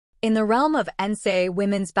In the realm of NCAA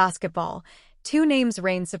women's basketball, two names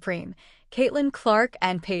reign supreme: Clark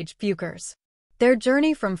and Paige Bueckers. Their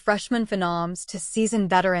journey from freshman phenoms to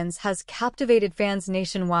seasoned veterans has captivated fans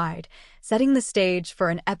nationwide, setting the stage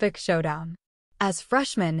for an epic showdown. As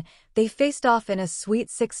freshmen, they faced off in a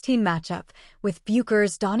Sweet 16 matchup, with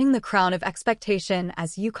Bueckers donning the crown of expectation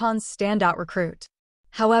as UConn's standout recruit.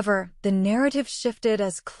 However, the narrative shifted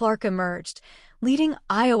as Clark emerged, leading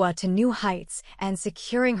Iowa to new heights and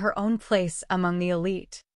securing her own place among the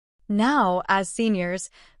elite. Now, as seniors,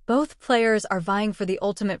 both players are vying for the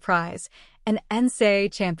ultimate prize, an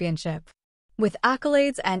NCAA championship. With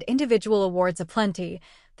accolades and individual awards aplenty,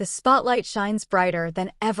 the spotlight shines brighter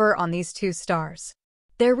than ever on these two stars.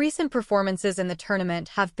 Their recent performances in the tournament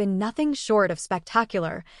have been nothing short of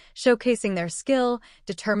spectacular, showcasing their skill,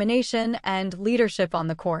 determination, and leadership on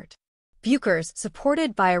the court. Bueckers,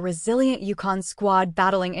 supported by a resilient UConn squad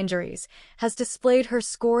battling injuries, has displayed her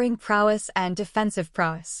scoring prowess and defensive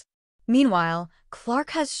prowess. Meanwhile,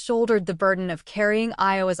 Clark has shouldered the burden of carrying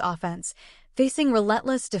Iowa's offense, facing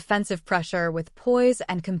relentless defensive pressure with poise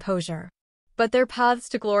and composure. But their paths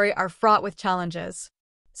to glory are fraught with challenges.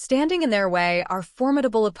 Standing in their way are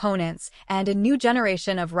formidable opponents and a new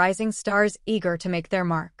generation of rising stars eager to make their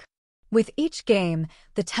mark. With each game,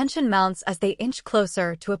 the tension mounts as they inch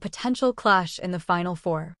closer to a potential clash in the Final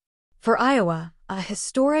Four. For Iowa, a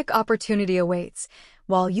historic opportunity awaits,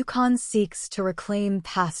 while UConn seeks to reclaim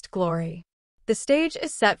past glory. The stage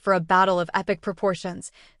is set for a battle of epic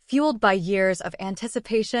proportions, fueled by years of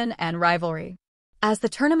anticipation and rivalry. As the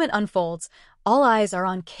tournament unfolds, all eyes are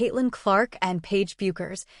on Clark and Paige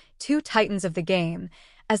Bueckers, two titans of the game,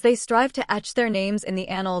 as they strive to etch their names in the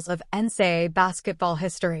annals of NCAA basketball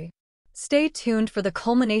history. Stay tuned for the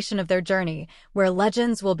culmination of their journey, where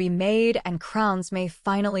legends will be made and crowns may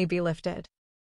finally be lifted.